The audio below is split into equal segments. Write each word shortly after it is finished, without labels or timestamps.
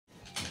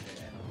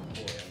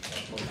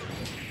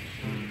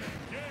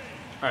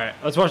Alright,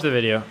 let's watch the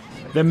video.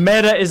 The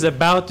meta is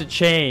about to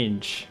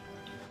change.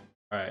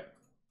 Alright.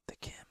 The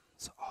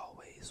Kims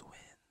always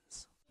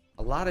wins.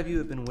 A lot of you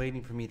have been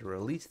waiting for me to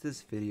release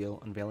this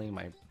video unveiling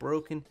my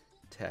broken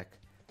tech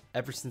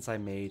ever since I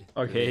made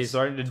Okay, he's this.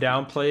 starting to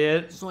downplay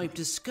it. So I've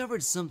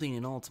discovered something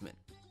in Ultimate,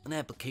 an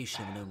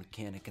application of a known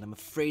mechanic, and I'm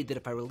afraid that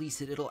if I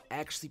release it, it'll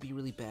actually be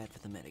really bad for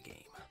the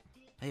metagame.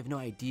 I have no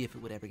idea if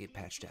it would ever get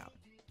patched out.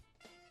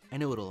 I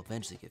know it'll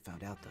eventually get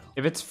found out, though.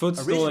 If it's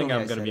footstalling, Originally, I'm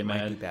I gonna said be it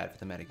might be mad. bad for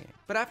the metagame,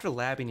 but after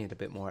labbing it a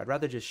bit more, I'd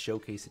rather just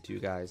showcase it to you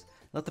guys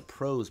and let the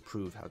pros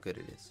prove how good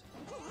it is.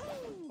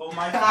 Oh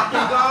my fucking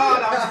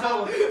god, I'm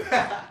so...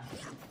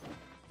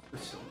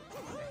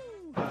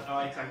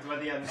 Ja, exakt. Det var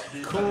det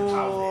vi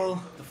Cool.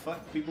 The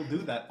fuck? People do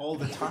that all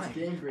the time.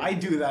 I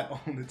do that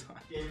all the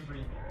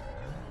time.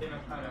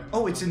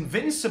 Oh, it's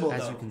invincible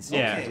As though. you can see,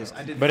 Yeah, just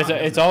I did but not know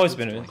it's that. always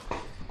been.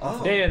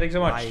 Oh, Yeah, thanks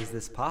so why much. is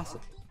this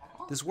possible?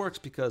 This works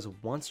because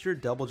once your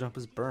double jump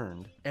is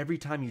burned, every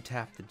time you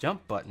tap the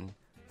jump button,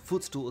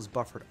 Footstool is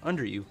buffered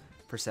under you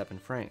for 7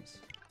 frames.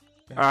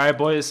 Alright,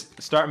 boys,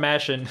 start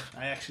mashing.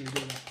 I actually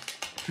do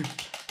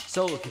that.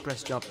 So if you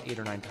press jump 8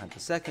 or 9 times a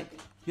second,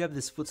 you have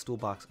this Footstool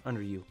box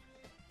under you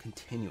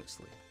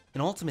continuously.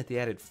 In Ultimate, they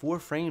added 4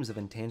 frames of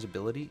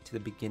intangibility to the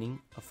beginning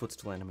of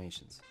Footstool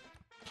animations.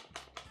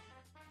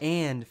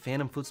 And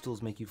Phantom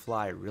Footstools make you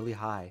fly really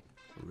high,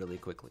 really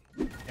quickly.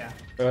 Yeah.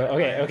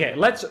 Okay,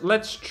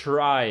 let's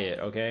try it,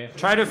 okay?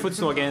 Try to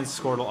footstool against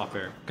Squirtle up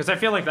air. Because I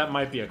feel like that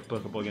might be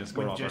applicable against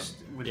Squirtle up air.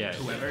 With Yeah.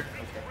 whoever.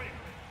 Okay.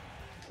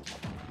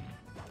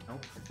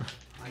 Nope.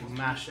 I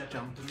mash that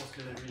jump.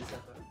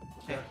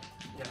 Okay.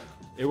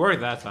 It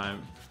worked that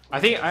time.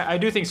 I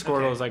do think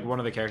Squirtle Okay. is like one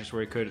of the characters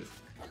where it could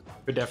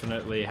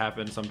definitely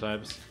happen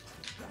sometimes.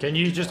 Can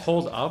you just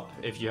hold up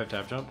if you have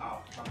tap jump? Ja,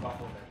 man buffar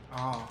det.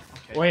 Oh,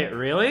 okay. Wait,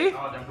 really?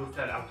 Ja, den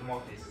buffar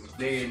automatiskt.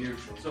 Det är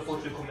neutral. Så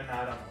fort du kommer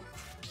nära någon.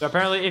 So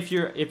apparently if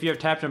you have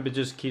tap jump, it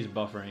just keeps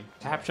buffering.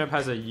 Tap jump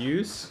has a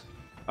use?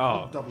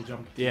 Oh, Double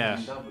jump. yeah.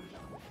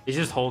 He's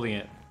just holding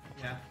it.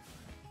 Yeah.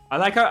 I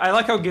like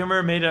how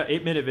Gimmer made an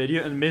 8-minute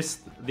video and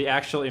missed the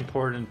actual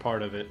important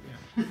part of it.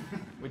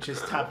 Which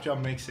is tap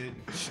jump makes it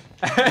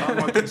a lot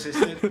more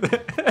consistent.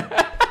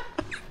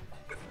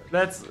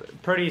 That's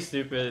pretty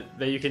stupid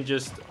that you can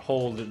just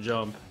hold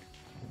jump.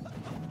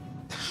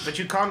 But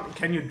you can't.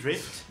 Can you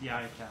drift? Ja,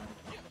 jag kan.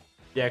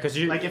 Yeah, because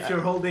you Like if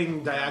you're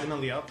holding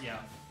diagonally up, Ja.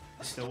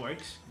 it still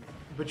works.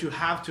 But you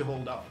have to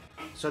hold up.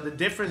 So the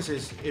difference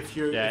is if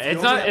you're. yeah, if you it's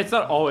only not have- it's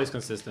not always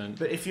consistent.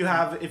 But if you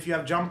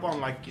have jump on,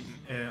 like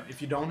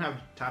if you don't have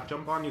tap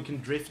jump on, you can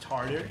drift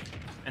harder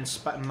and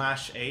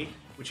mash A,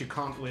 which you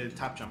can't with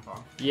tap jump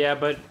on. Yeah,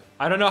 but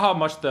I don't know how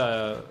much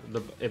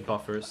it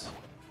buffers.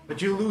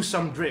 But you lose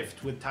some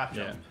drift with tap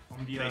Yeah. jump.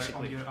 Om du gör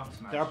Basically. up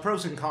smash. There are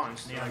pros and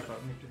cons. Det är Like,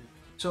 mycket.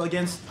 so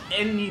against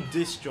any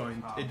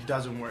disjoint, it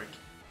doesn't work.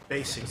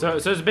 Basically.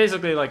 So it's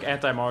basically like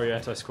anti-Mario,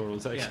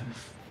 anti-Squirtle section.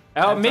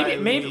 Yeah. Oh, maybe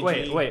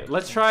Anti-Luigi. wait.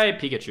 Let's try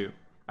Pikachu.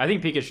 I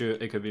think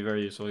Pikachu it could be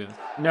very useful against.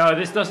 No,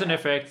 this doesn't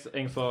affect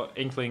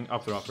Inkling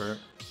up throw upper.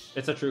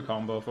 It's a true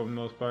combo for the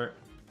most part.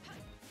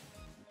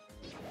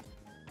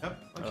 Yep,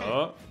 okay.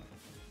 Oh.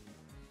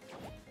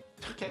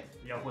 Okay.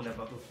 Jag håller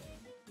bara upp.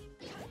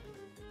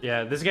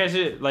 Yeah, this guy's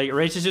just, like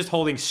Rage is just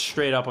holding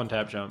straight up on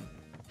tap jump.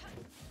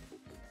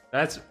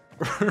 That's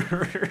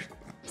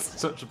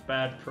such a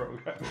bad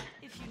program.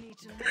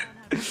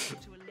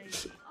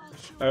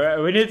 All right,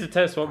 we need to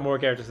test what more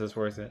characters is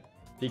worth it.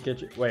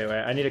 Pikachu. Wait,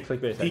 I need a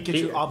clickbait.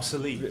 Pikachu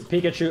obsolete.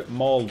 Pikachu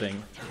molding.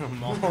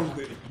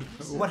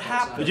 What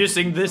happened?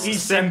 Using this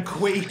He's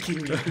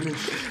quaking.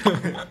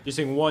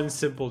 using one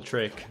simple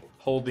trick,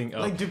 holding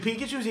up. Like, do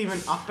Pikachu's even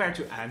up air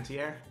to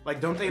anti-air? Like,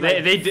 don't they They-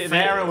 like they do-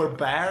 Pharaoh or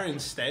Bear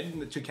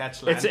instead to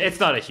catch land? It's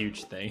not a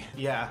huge thing.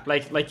 Yeah.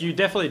 Like you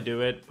definitely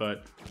do it,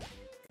 but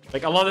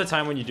like a lot of the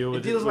time when you do it It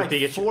with, deals with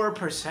like Pikachu,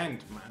 4%,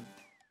 man.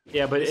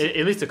 yeah, but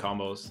at least the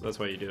combos. That's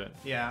why you do it.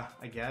 Yeah,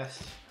 I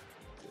guess.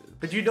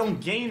 But you don't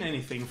gain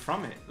anything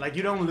from it. Like,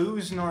 you don't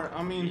lose nor,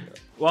 I mean...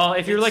 Well,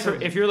 if you're It's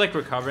like if you're like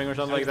recovering or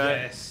something like that,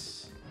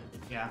 Yes.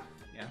 Yeah,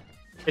 yeah.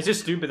 it's just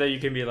stupid that you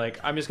can be like,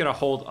 I'm just gonna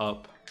hold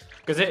up,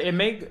 because it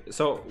make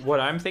so what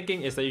I'm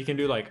thinking is that you can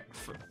do like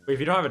if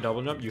you don't have a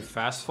double jump, you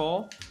fast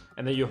fall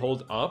and then you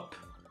hold up,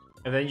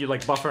 and then you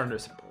like buffer under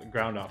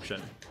ground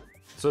option,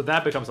 so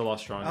that becomes a lot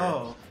stronger.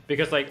 Oh.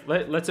 Because like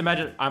let's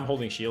imagine I'm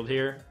holding shield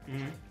here,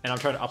 and I'm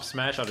trying to up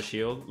smash out of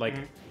shield, like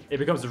it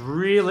becomes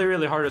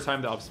really hard to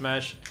time the up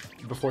smash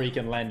before you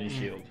can land in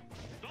shield.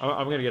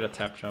 I'm gonna get a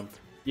tap jump.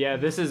 Yeah,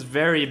 this is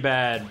very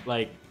bad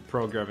like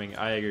programming.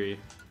 I agree.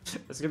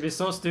 It's gonna be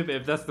so stupid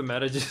if that's the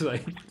meta, just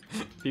like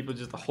people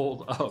just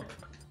hold up.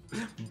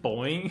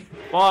 Boing.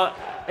 Well,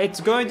 it's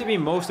going to be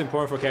most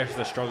important for characters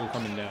that struggle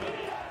coming down.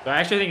 So I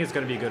actually think it's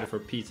gonna be good for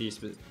PT,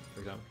 for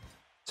example.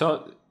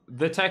 So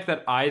the tech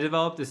that I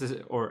developed,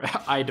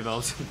 I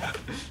developed,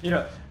 you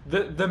know,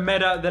 the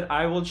meta that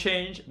I will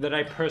change, that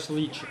I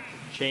personally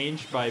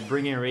change by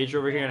bringing Rage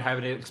over here and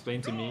having it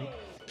explained to me,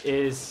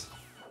 is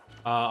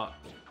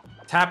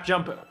tap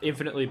jump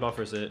infinitely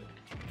buffers it.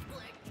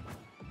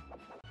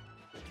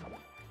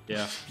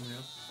 Yeah.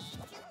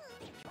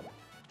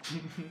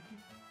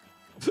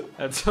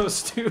 That's so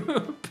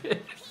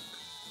stupid.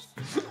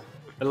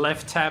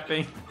 Left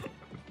tapping.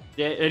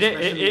 Yeah,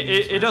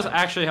 it does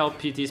actually help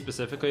PT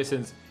specifically,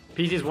 since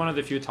PT is one of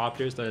the few top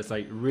tiers that is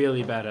like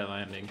really bad at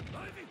landing.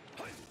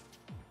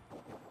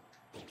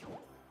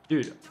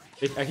 Dude,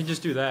 I can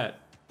just do that.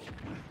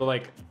 But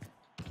like,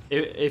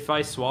 if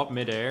I swap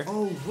midair.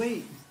 Oh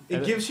wait,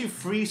 it gives you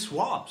free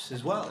swaps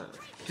as well.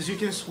 Because you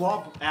can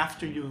swap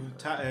after you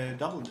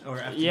double or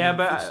after Yeah, you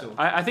but footstool.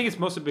 I think it's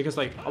mostly because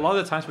like a lot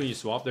of the times when you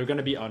swap, they're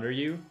gonna be under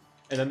you,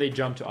 and then they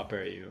jump to up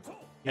air you.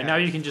 Yeah. And now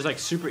you can just like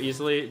super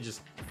easily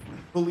just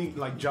fully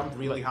like jump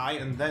really high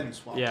and then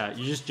swap. yeah,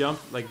 you just jump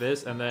like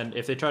this, and then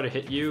if they try to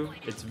hit you,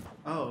 it's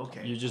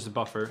okay. you just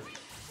buffer.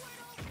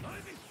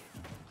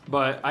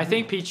 But I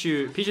think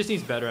Pichu just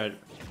needs better at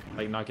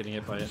like not getting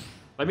hit by it.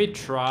 Let me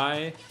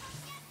try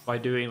by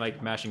doing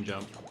like mashing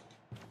jump.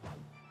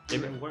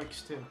 It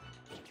works too.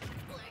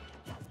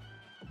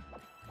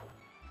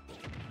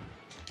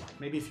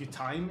 Maybe if you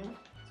time it.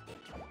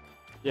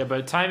 Yeah,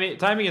 but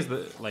timing is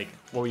the like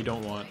what we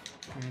don't want.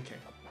 Okay.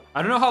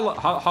 I don't know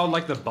how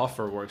like the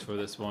buffer works for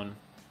this one.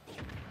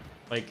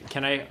 Like,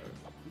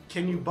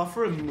 Can you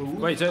buffer a move?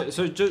 wait?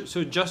 So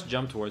just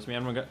jump towards me.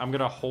 I'm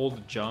gonna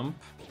hold jump.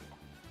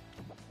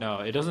 No,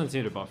 it doesn't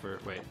seem to buffer.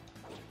 Wait.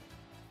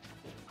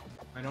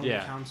 I don't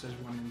Yeah. count as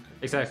one input.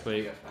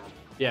 Exactly.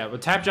 Yeah,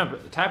 but tap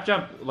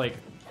jump like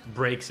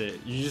breaks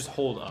it. You just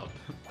hold up.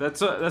 That's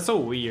so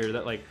weird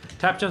that like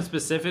tap jump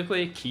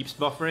specifically keeps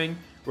buffering,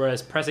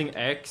 whereas pressing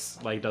X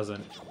like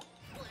doesn't.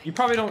 You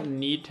probably don't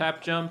need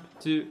tap jump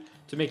to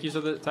make use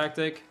of the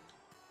tactic,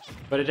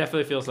 but it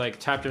definitely feels like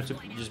tap jump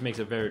just makes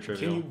it very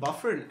trivial. Can you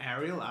buffer an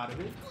aerial out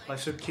of it? Like,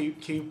 so can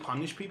you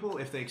punish people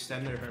if they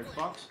extend their hurt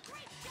box?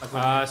 Like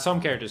when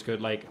Some characters could,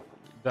 like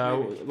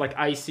like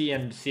Icy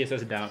and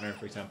CSS Downer,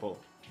 for example.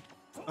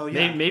 oh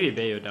yeah. Maybe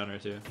Bayo Downer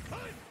too.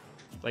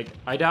 Like,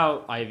 I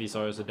doubt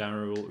Ivysaur's a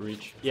downer will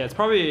reach. Yeah, it's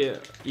probably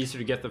easier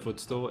to get the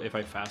footstool if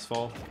I fast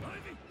fall.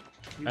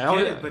 You I get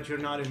always- it, but you're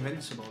not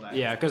invincible. That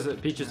Yeah, because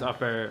Peach's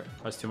up air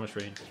has too much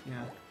range.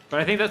 Yeah. But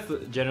I think that's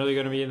generally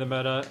going to be in the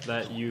meta,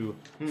 that you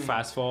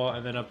fast fall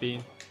and then up B.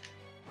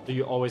 So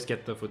you always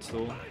get the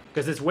footstool.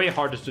 Because it's way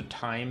harder to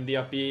time the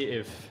up B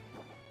if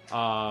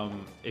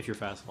you're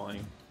fast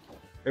falling.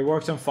 It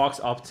works on Fox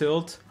up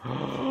tilt.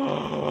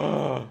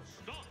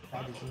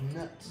 That is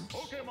nuts.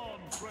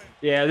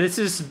 Yeah, this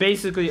is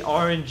basically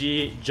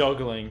RNG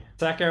juggling.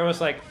 Sakai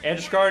was like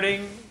edge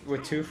guarding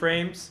with 2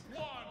 frames.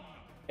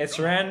 It's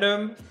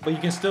random, but you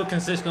can still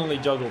consistently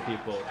juggle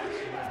people.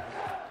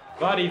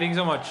 Buddy, thanks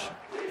so much.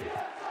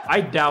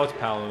 I doubt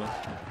Paolo.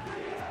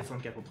 Det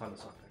funkar på Paolo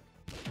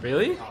saker.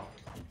 Really? Ja,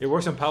 It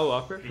works on Paolo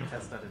upper? vi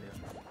testade det.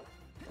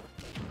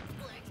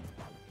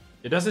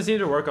 It doesn't seem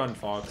to work on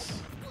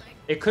Fox.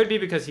 It could be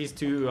because he's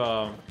too,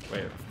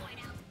 wait.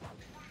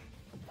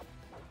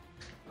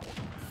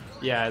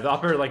 Yeah, the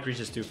upper like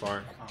reaches too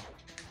far.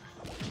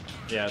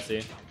 Yeah,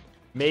 see.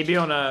 Maybe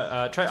on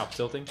a, try up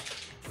tilting.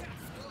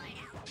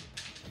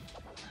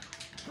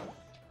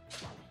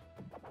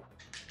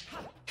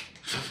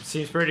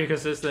 Seems pretty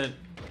consistent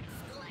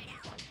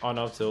on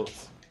up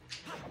tilts.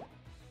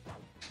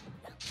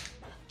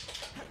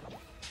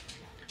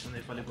 Men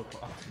ifall det går på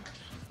up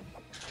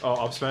smash.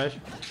 Oh, up smash?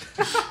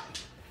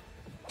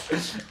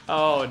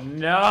 Oh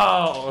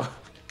no!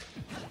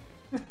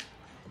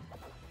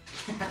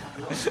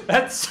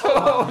 That's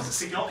so...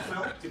 Signal får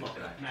jag tillbaka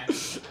där. Nej.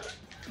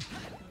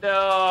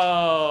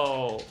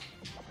 No!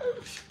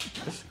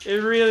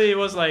 It really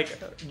was like,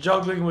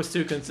 juggling was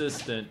too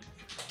consistent.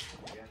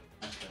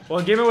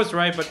 Well, Gamer was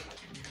right, but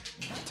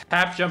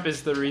tap jump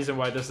is the reason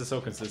why this is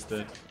so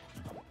consistent.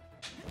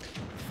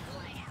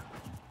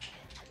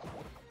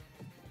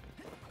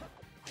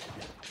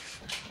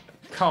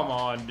 Come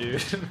on,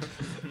 dude.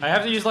 I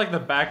have to use like the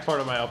back part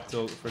of my up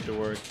tilt for it to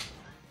work.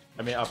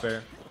 I mean up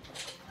air.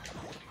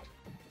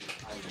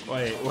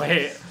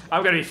 Wait.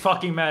 I'm gonna be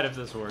fucking mad if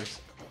this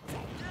works.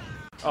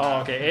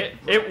 Oh, okay.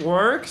 It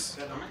works,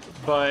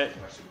 but...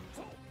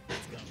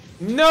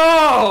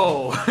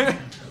 No!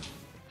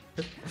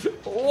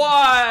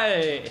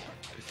 Why?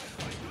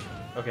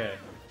 Okay.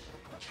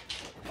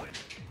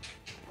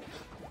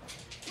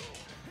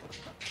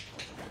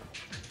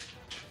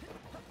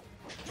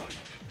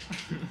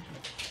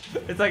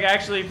 It's like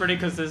actually pretty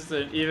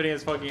consistent, even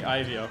against fucking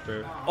Ivy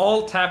upper.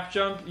 All tap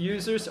jump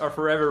users are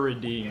forever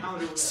redeemed.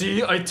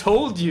 See, I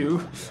told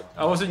you!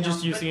 I wasn't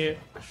just using it.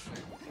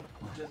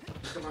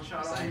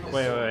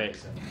 Wait.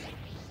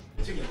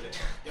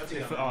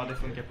 Ja, det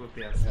funkar på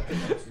UPS.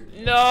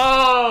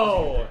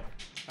 No!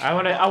 I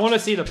wanna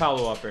see the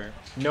Paolo upper.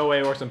 No way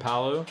it works on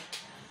Paolo.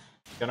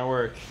 Gonna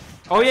work.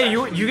 Oh yeah,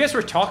 you guys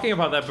were talking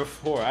about that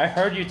before. I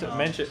heard you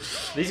mention.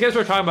 These guys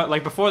were talking about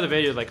like before the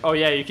video, like, oh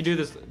yeah, you can do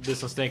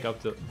this on Snake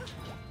up to.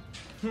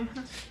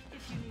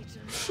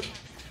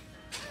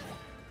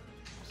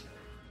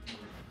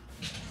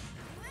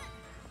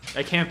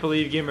 I can't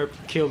believe Gamer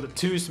killed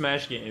 2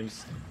 Smash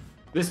games.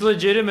 This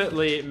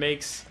legitimately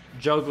makes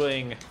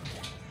juggling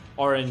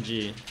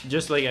RNG,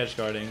 just like edge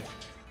guarding.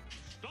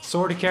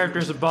 Sword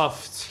characters are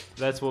buffed.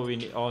 That's what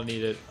we all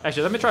needed.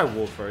 Actually, let me try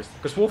Wolf first.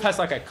 Because Wolf has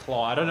like a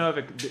claw. I don't know if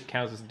it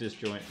counts as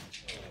disjoint.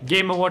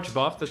 Game & Watch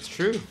buff, that's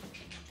true.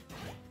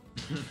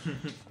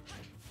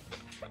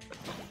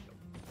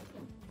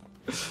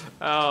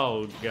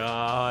 Oh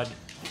god.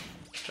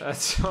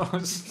 That's so who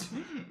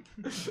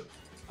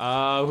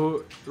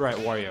right,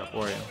 Wario.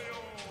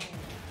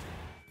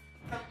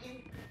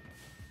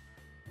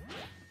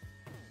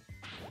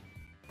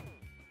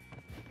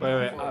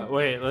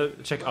 Wait,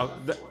 let's check out.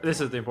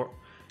 This is the important.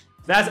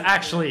 That's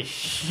actually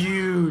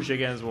huge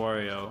against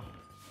Wario.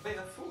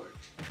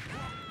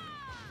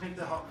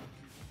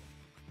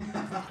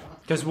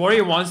 Because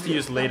Wario wants to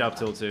use late up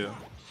till 2.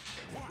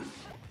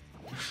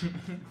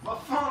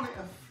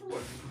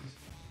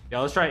 Yeah,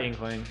 let's try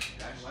Inkling.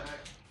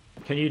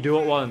 Can you do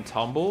it while in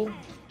tumble?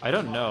 I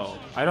don't know.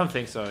 I don't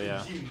think so,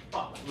 yeah.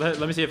 Let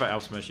me see if I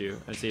up smash you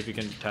and see if you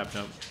can tap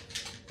jump.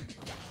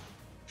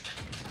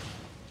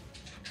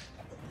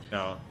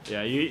 No,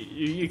 yeah,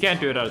 you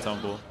can't do it out of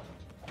tumble.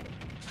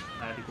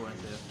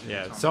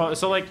 Yeah,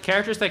 so like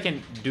characters that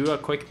can do a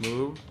quick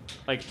move,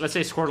 like let's say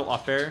Squirtle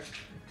up air,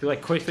 to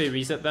like quickly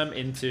reset them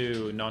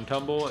into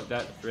non-tumble,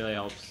 that really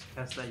helps.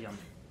 Test that yum.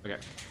 Okay.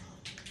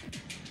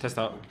 Test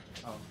out.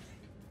 Oh.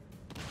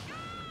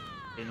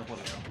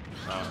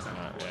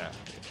 Oh, yeah.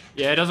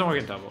 Yeah, it doesn't work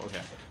in tumble.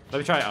 Okay. Let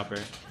me try up air.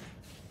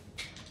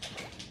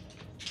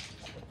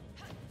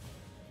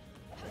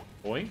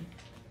 Boing.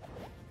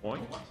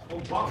 Boing.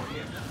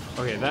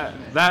 Okay,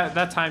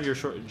 that time your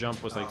short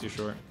jump was like too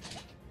short.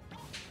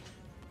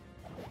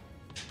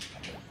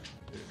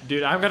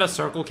 Dude, I'm gonna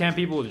circle camp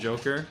people with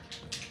Joker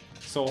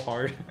so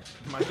hard.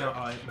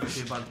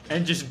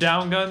 And just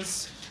down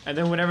guns, and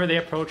then whenever they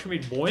approach me,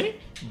 boing,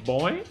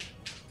 boing.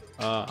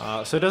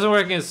 So it doesn't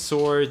work against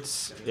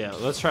swords. Yeah,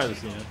 let's try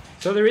this again.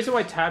 So the reason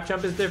why tap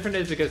jump is different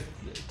is because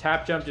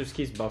tap jump just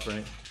keeps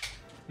buffering.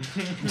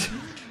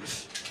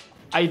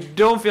 I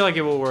don't feel like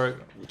it will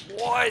work.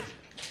 What?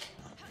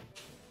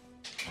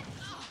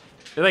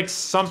 It like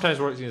sometimes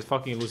works against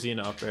fucking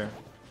Lucina up there.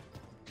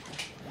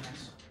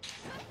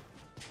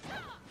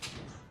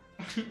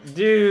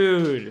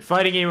 Dude,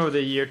 fighting game of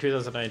the year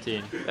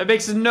 2019. That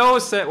makes no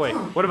sense. Wait,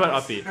 what about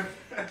up B?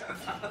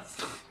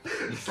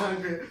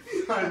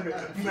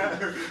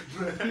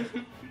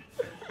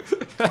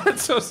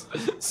 That's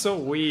so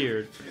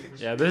weird.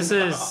 Yeah, this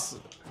is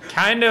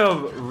kind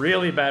of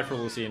really bad for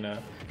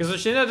Lucina. Because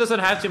Lucina doesn't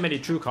have too many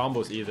true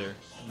combos either.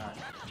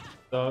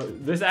 So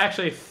this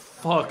actually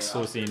fucks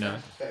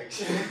Lucina.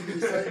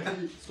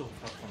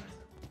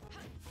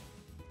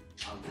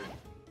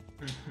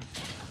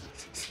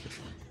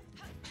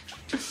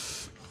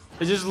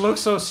 It just looks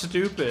so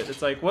stupid.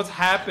 It's like, what's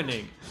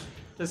happening?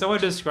 Does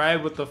someone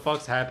describe what the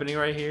fuck's happening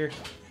right here?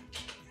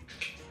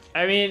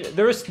 I mean,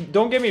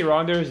 don't get me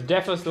wrong, there's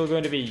definitely still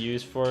going to be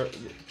used for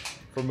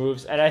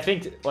moves, and I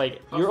think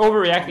like you're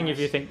overreacting if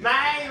you think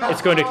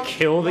it's going to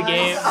kill the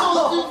game.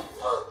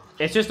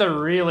 It's just a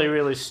really,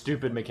 really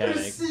stupid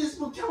mechanic.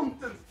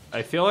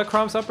 I feel like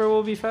Crumb's upper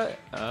will be fat.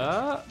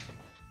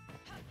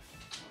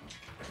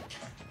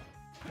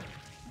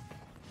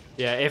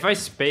 Yeah, if I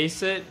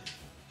space it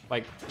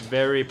like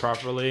very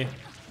properly,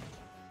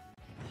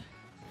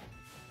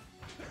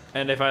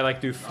 and if I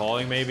like do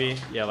falling maybe,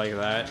 yeah, like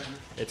that,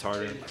 it's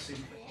harder.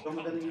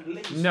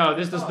 No,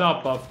 this does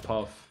not buff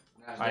Puff.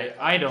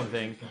 I don't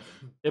think.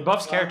 It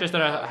buffs characters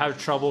that have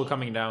trouble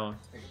coming down,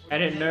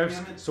 and it nerfs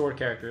sword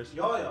characters.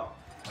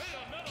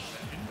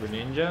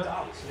 Greninja?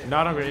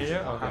 Not on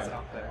Greninja? Okay.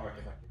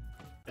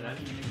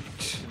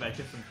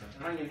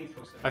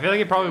 I feel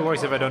like it probably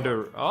works if I don't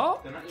do. Oh.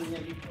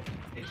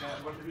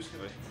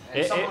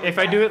 If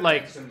I do it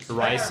like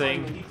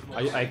rising,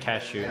 I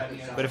cast shoot.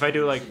 But if I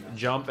do like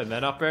jump and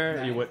then up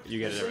air, you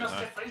get it every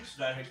time.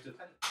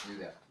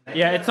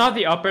 Yeah, it's not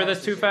the up air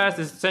that's too fast.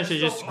 It's essentially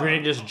just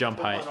Greninja's jump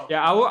height.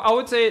 Yeah, I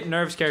would say it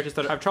nerfs characters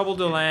that have trouble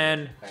to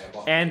land,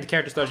 and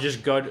characters that are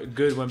just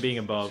good when being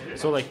above.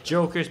 So like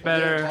Joker's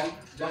better.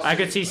 I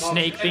could see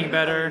Snake being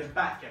better.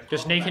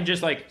 Because Snake can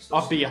just like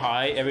up B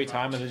high every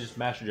time and then just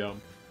mash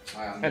jump.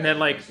 And then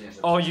like,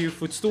 oh, you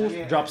Footstool,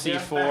 drop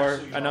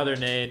C4, another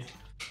nade.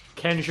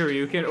 Ken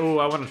Shoryuken, oh,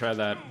 I want to try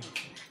that.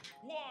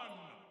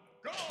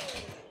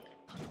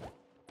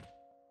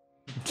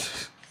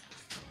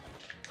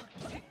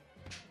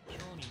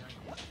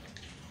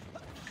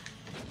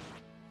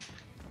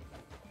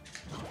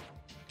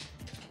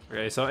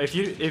 Okay, so if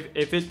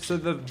it's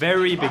at the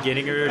very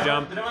beginning of your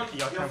jump,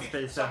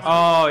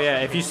 oh yeah,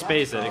 if you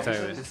space it,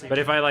 exactly. But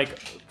if I like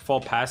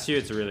fall past you,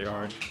 it's really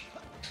hard.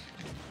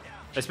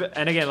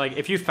 And again, like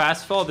if you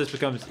fast fall, this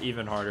becomes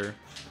even harder.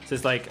 So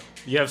it's like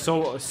you have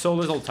so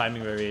little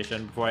timing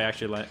variation before I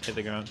actually hit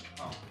the ground.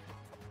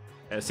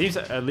 Yeah, it seems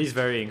at least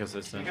very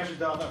inconsistent.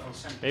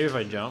 Maybe if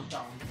I jump.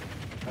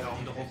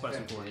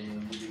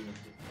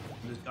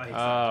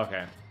 Oh,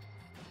 okay.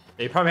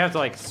 You probably have to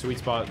like sweet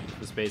spot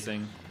the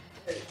spacing.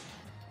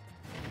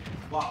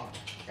 Wow.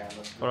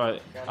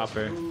 Alright,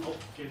 upper.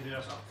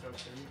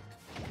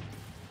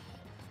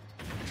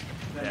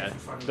 Yeah,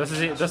 this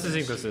is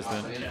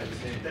inconsistent.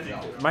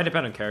 Might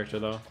depend on character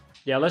though.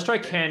 Yeah, let's try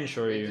Ken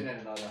Shoryu.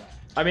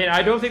 I mean,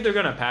 I don't think they're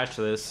gonna patch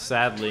this,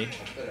 sadly.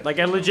 Like,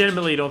 I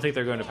legitimately don't think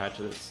they're going to patch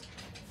this.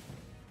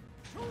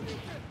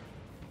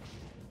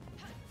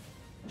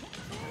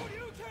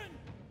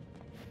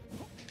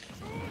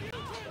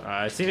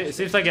 It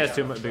seems like it has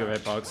too big of a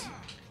hitbox.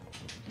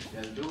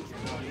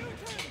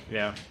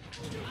 Yeah.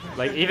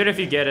 Like, even if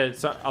you get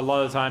it, a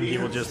lot of the time he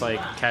will just, like,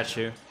 catch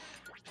you.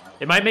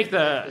 It might make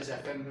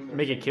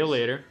it kill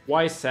later.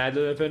 Why sad,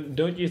 Leffen?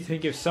 Don't you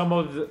think if some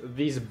of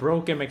these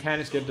broken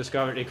mechanics get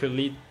discovered, it could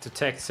lead to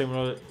tech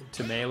similar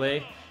to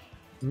Melee?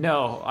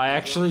 No, I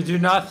actually do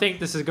not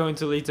think this is going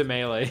to lead to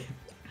Melee.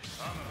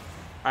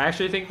 I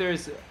actually think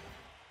there's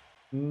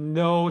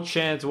no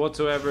chance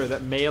whatsoever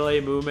that Melee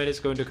movement is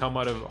going to come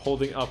out of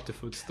holding up the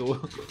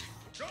footstool.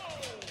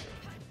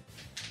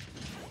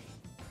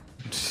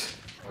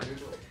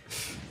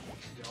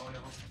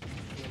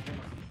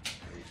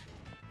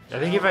 I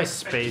think if I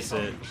space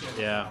it,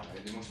 yeah.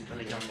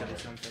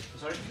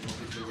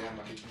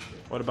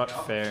 What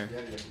about fair?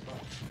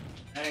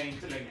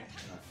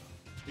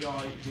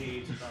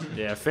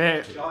 Yeah,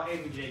 fair.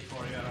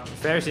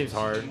 Fair seems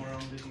hard.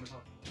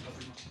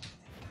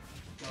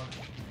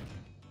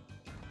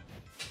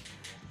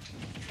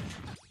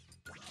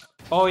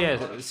 Oh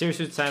yeah, Serious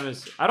Suit Sam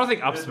is. I don't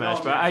think up smash,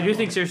 but I do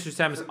think Serious Suit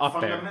Sam is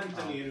up there.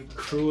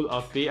 Cruel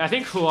up B. I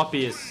think Cruel up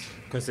B is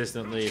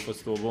consistently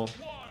footstoolable.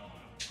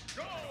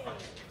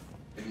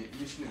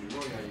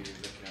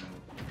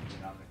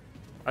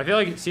 I feel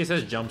like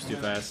CSS jumps too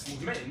fast.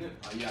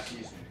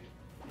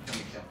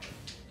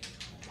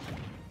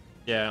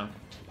 Yeah.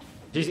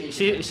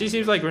 She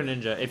seems like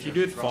Greninja. If you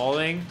do it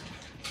falling,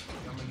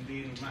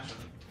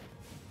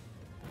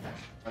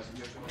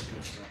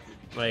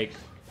 like.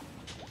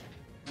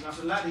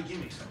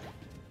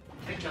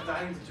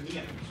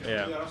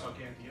 Yeah.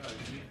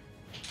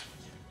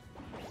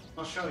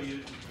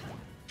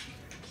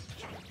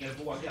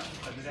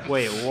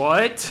 Wait,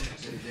 what?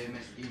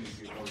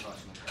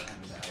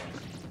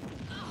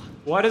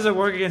 Why does it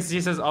work against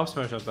CSS up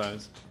smash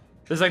sometimes?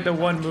 This is like the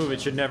one move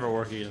it should never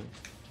work against.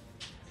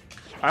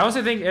 I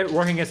also think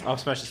working against up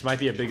smashes might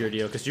be a bigger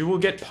deal because you will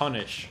get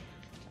punished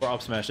for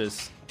up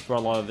smashes for a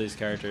lot of these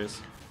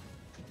characters.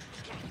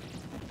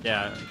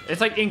 Yeah,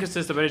 it's like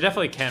inconsistent, but it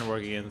definitely can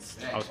work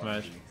against up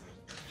smash.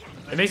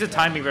 It makes the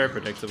timing very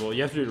predictable.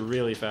 You have to do it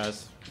really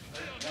fast.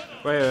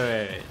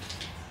 Wait.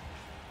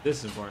 This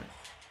is important.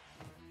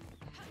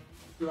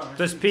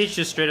 Does Peach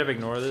just straight up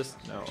ignore this?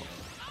 No.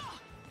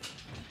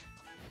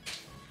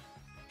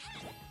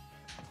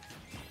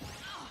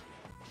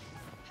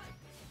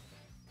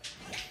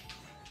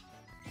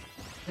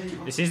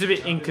 It seems to be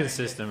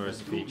inconsistent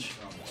versus Peach.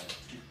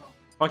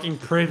 Fucking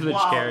privileged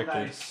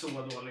characters.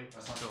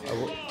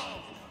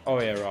 Oh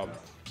yeah, Rob.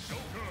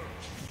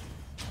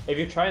 If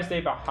you try and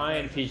stay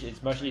behind Peach,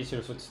 it's much easier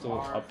to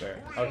footstool up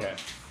there. Okay.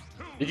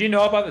 Did you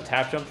know about the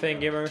tap jump thing,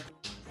 gamer?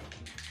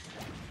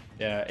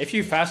 Yeah, if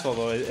you fast fall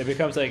though, it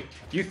becomes like,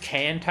 you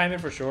can time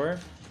it for sure,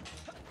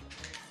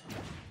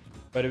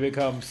 but it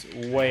becomes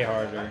way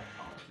harder.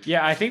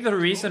 Yeah, I think the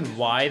reason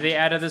why they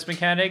added this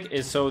mechanic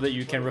is so that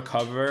you can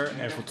recover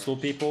and footstool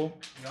people,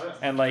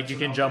 and like you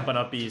can jump on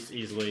up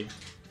easily.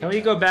 Can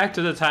we go back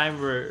to the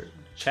time where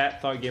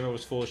chat thought gamer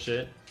was full of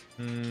shit?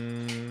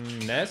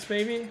 Ness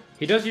maybe?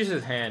 He does use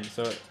his hand,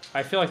 so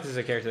I feel like this is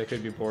a character that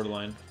could be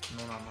borderline.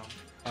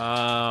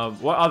 No.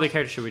 What other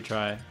character should we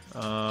try?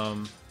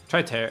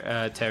 Try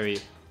Terry.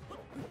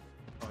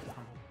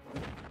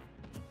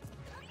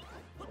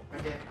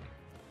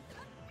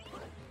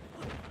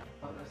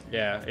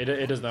 Yeah,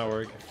 it does not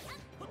work.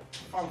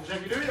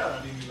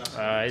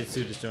 It's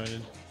too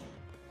disjointed.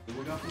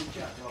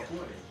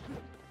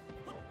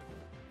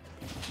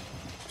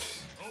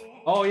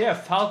 Oh yeah,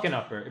 Falcon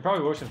Upper. It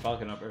probably works in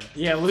Falcon Upper.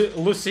 Yeah,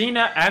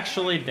 Lucina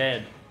actually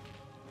dead.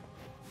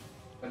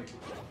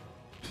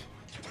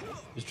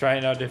 Just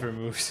trying out different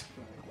moves.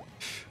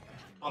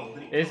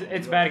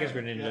 It's bad against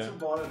Greninja.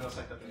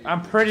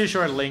 I'm pretty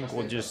sure Link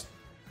will just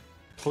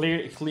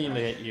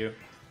cleanly hit you.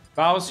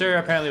 Bowser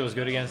apparently was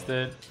good against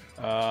it.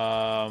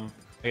 I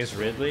guess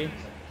Ridley.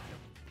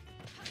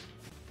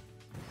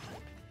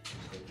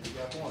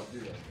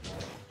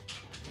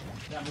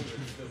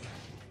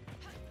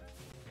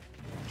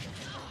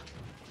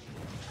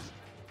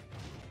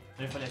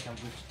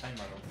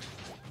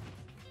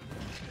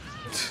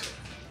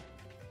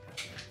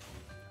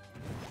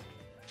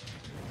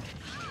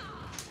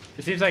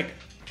 It seems like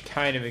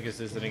kind of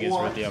inconsistent against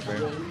Ridley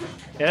Upper.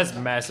 It has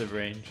massive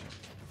range.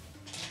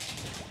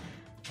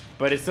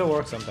 But it still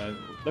works sometimes.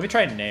 Let me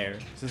try Nair,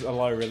 since a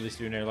lot of Ridleys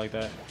do Nair like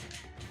that.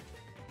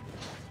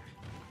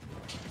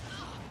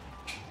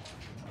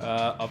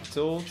 Up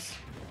tilts.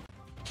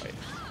 Wait.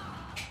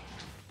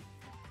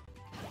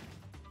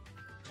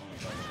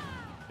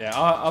 Yeah,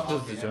 up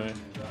tilts is doing.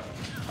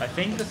 I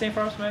think the same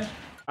for up smash.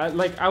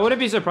 I wouldn't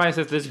be surprised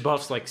if this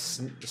buffs like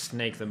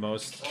Snake the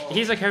most.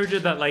 He's a character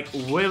that like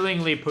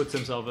willingly puts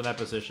himself in that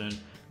position.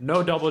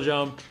 No double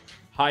jump,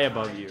 high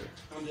above you.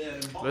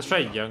 Let's try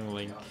Young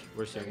Link.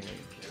 Where's Young Link?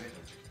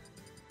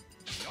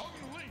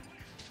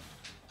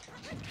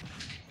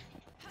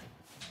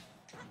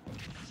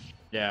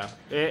 Yeah,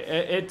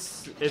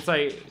 it's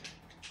like it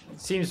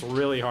seems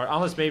really hard.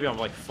 Unless maybe I'm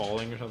like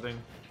falling or something.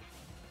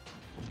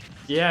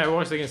 Yeah, it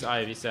works against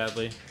Ivy,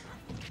 sadly.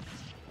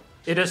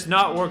 It does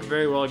not work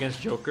very well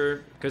against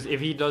Joker, because if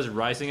he does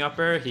rising up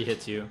air, he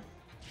hits you.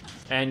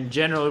 And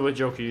generally with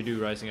Joker, you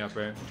do rising up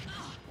air.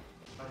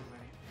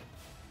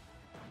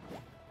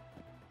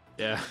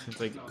 Yeah, it's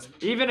like,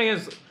 even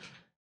against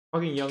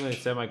fucking Young and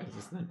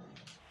semi-consistent.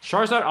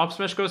 Charizard up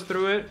smash goes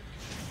through it.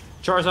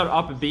 Charizard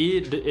up B,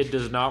 it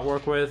does not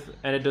work with,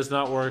 and it does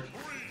not work.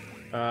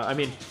 I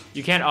mean,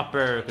 you can't up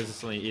air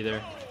consistently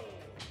either.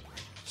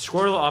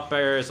 Squirtle up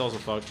air is also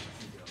fucked.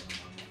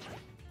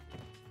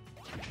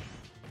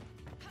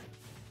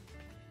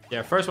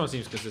 Yeah, first one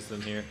seems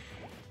consistent here.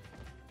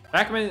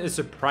 Backman is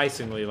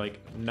surprisingly like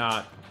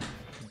not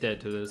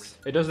dead to this.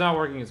 It does not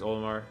work against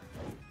Olimar.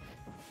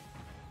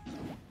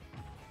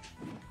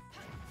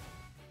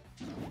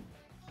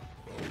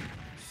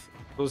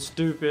 So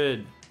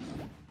stupid.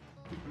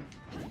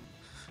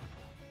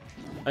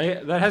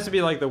 That has to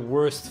be like the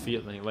worst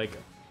feeling. Like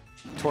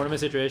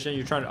tournament situation,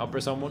 you're trying to upper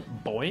someone,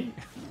 boing.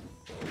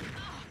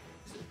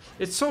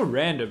 It's so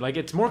random. Like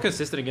it's more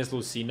consistent against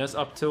Lucina's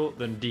up tilt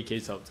than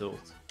DK's up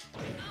tilt.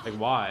 Like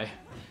why?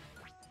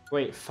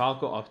 Wait,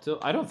 Falco up tilt?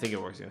 I don't think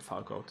it works against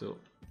Falco up tilt.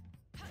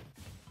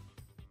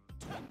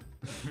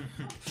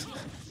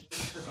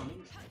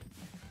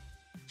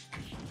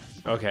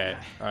 Okay,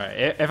 alright.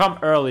 If I'm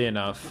early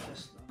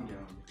enough,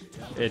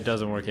 it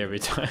doesn't work every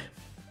time.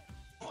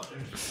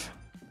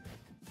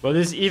 But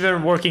this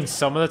even working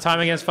some of the time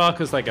against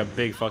Falco is like a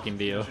big fucking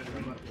deal.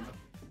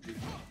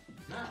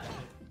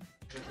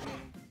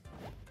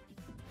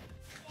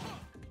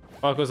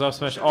 Falco's up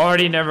smash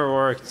already never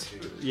worked.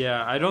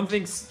 Yeah, I don't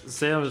think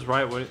Salem is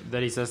right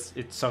that he says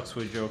it sucks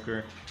with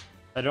Joker.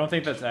 I don't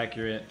think that's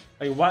accurate.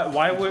 Like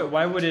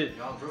why would it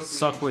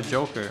suck with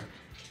Joker?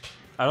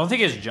 I don't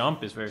think his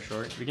jump is very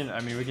short. We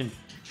can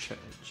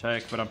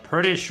check, but I'm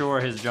pretty sure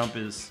his jump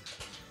is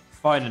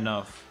fine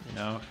enough, you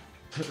know.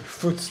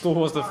 Footstool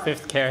was the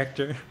 5th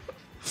character.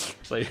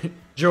 It's like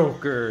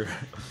Joker,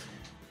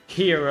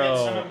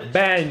 Hero,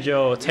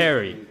 Banjo,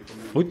 Terry.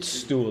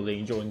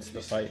 Footstooling joins the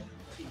fight.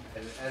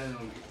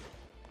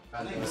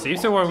 It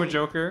seems to work with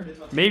Joker.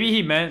 Maybe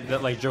he meant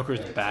that like Joker's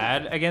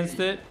bad against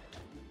it,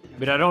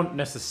 but I don't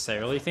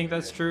necessarily think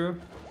that's true.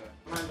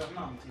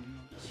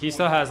 He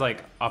still has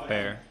like up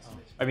air.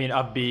 I mean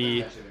up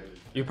B.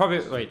 You probably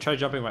wait. Try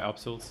jumping my up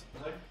tilts.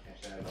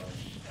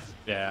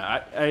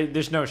 Yeah,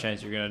 there's no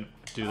chance you're gonna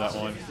do that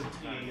one.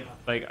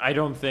 Like I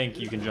don't think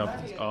you can jump.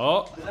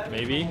 Oh,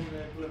 maybe.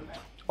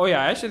 Oh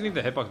yeah, I actually think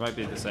the hitbox might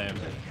be the same.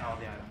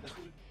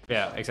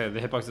 Yeah, exactly.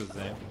 The hitbox is the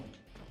same.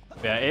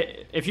 Yeah,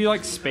 if you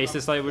like space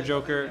this light with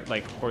Joker,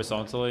 like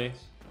horizontally,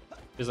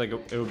 it's like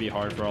it would be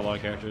hard for a lot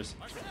of characters.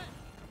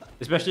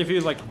 Especially if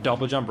you like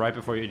double jump right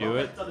before you do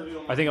it.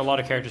 I think a lot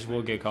of characters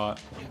will get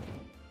caught.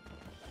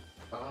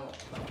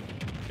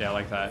 Yeah,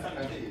 like that.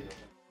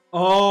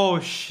 Oh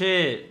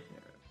shit!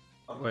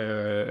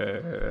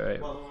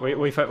 Wait.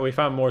 We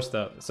found more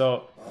stuff.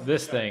 So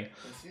this thing.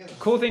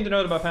 Cool thing to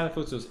note about Phantom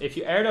Footstools: if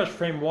you air dodge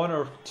frame 1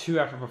 or 2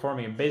 after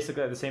performing it,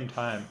 basically at the same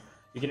time,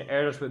 you can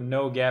air dodge with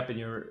no gap in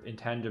your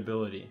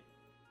intangibility.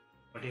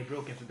 Det är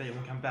broken förbi,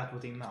 hon kan battle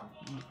innan.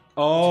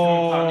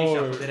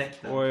 Oh!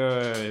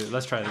 Wait.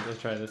 Let's try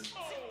this.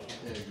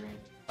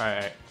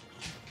 Alright.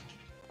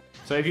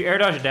 So if you air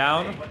dodge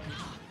down,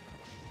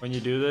 when you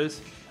do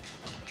this,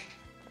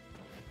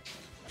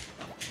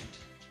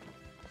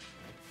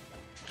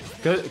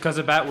 because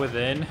of bat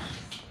within,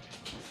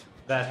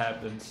 that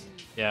happens.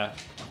 Yeah.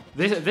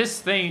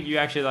 This thing, you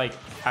actually like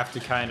have to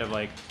kind of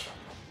like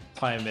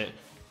time it.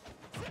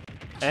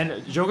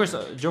 And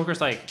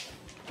Joker's like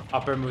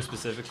upper move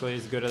specifically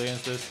is good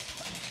against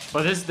this.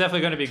 But this is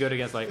definitely going to be good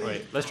against like,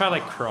 wait, let's try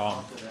like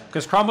Chrom.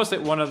 Because Chrom was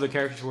like one of the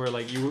characters where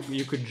like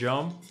you could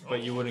jump,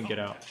 but you wouldn't get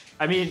out.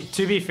 I mean,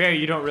 to be fair,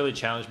 you don't really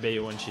challenge Bae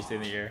when she's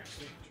in the air.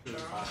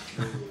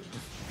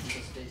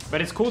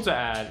 But it's cool to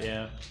add,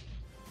 yeah.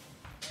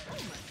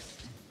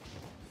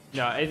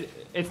 No,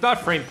 it's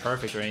not frame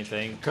perfect or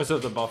anything because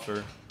of the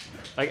buffer.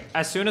 Like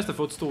as soon as the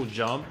footstool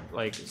jump,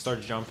 like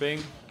starts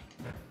jumping,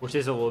 which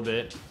is a little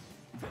bit,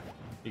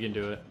 you can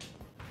do it.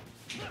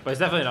 But it's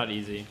definitely not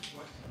easy.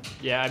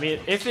 Yeah, I mean,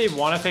 if they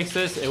want to fix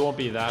this, it won't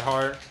be that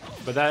hard.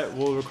 But that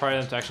will require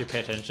them to actually pay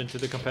attention to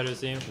the competitive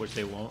scene, which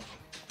they won't.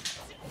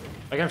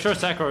 Like, I'm sure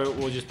Sakura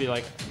will just be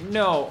like,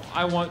 no,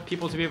 I want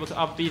people to be able to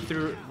up B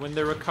through when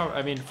they're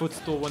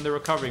footstool when they're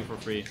recovering for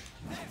free.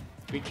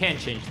 We can't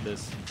change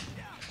this.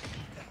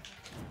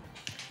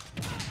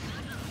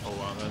 Oh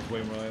wow, that's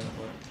way more like that.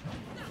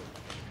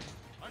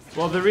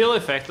 Well, the real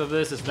effect of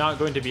this is not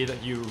going to be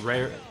that you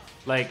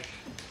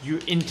you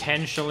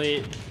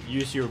intentionally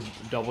use your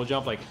double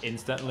jump like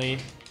instantly.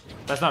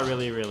 That's not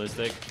really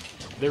realistic.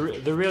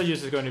 The real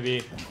use is going to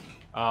be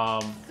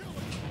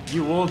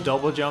you will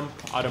double jump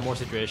out of more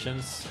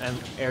situations and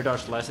air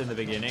dodge less in the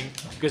beginning,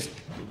 because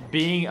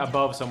being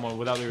above someone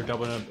without your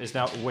double jump is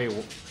now way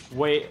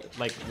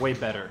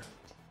better.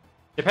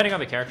 Depending on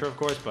the character, of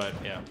course, but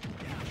yeah.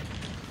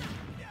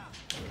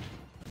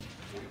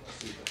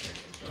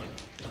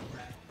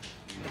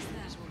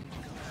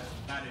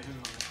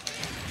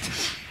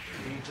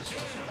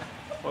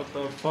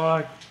 the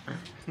fuck?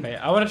 Hey,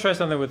 I want to try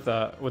something with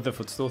the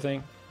footstool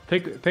thing.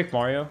 Pick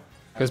Mario,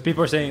 because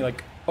people are saying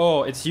like,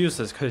 oh, it's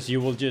useless because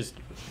you will just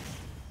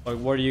like,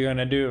 what are you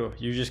gonna do?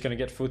 You're just gonna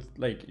get foot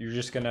like you're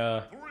just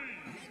gonna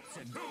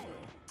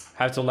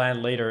have to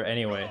land later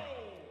anyway.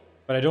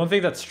 But I don't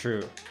think that's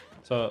true.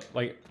 So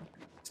like,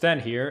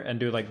 stand here and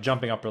do like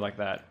jumping upper like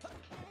that.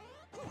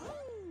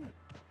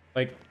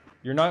 Like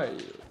you're not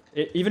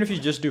even if you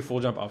just do full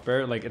jump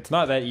upper, like it's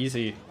not that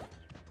easy.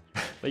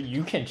 Like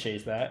you can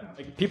chase that.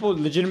 Like people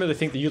legitimately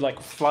think that you like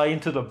fly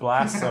into the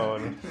blast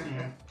zone.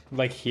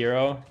 Like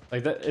hero.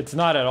 Like that it's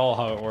not at all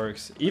how it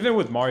works. Even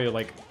with Mario,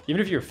 like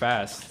even if you're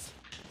fast,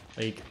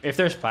 like if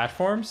there's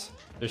platforms,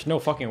 there's no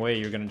fucking way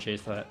you're gonna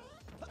chase that.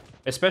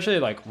 Especially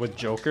like with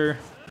Joker.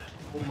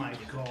 Oh my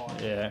god.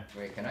 Yeah.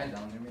 Wait, can I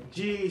down him?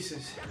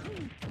 Jesus.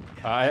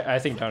 I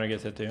think Downer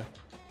gets hit too.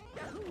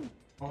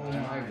 Oh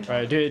my.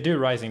 Alright, do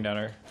rising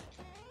Downer.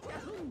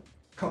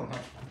 Come on.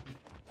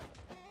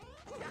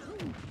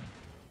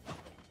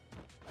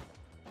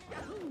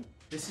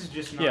 This is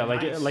just not Yeah,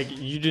 nice. like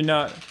you do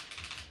not.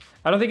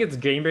 I don't think it's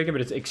game breaking,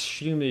 but it's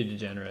extremely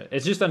degenerate.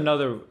 It's just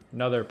another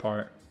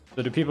part.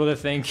 So the people that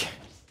think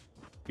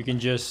you can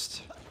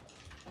just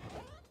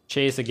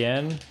chase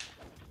again,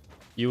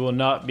 you will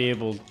not be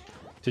able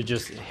to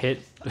just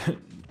hit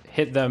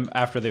them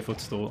after they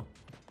footstool.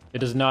 It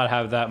does not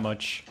have that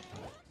much.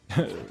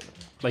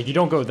 Like you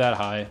don't go that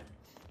high.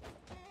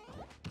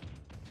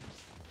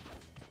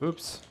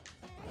 Oops.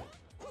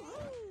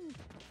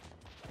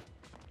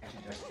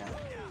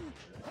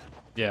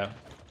 Yeah.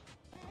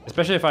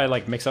 Especially if I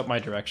like mix up my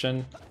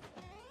direction.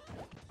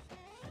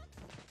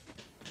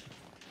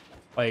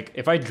 Like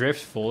if I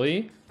drift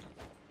fully,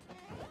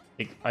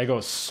 I go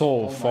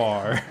so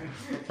far,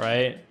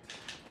 right?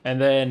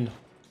 And then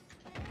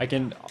I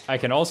can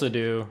also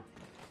do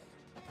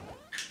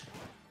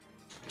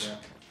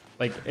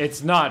like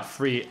it's not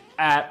free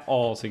at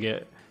all to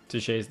get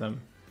to chase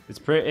them. It's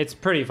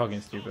pretty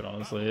fucking stupid,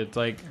 honestly. It's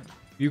like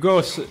you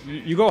go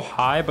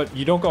high, but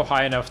you don't go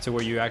high enough to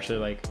where you actually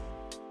like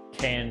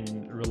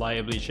can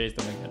reliably chase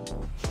them again.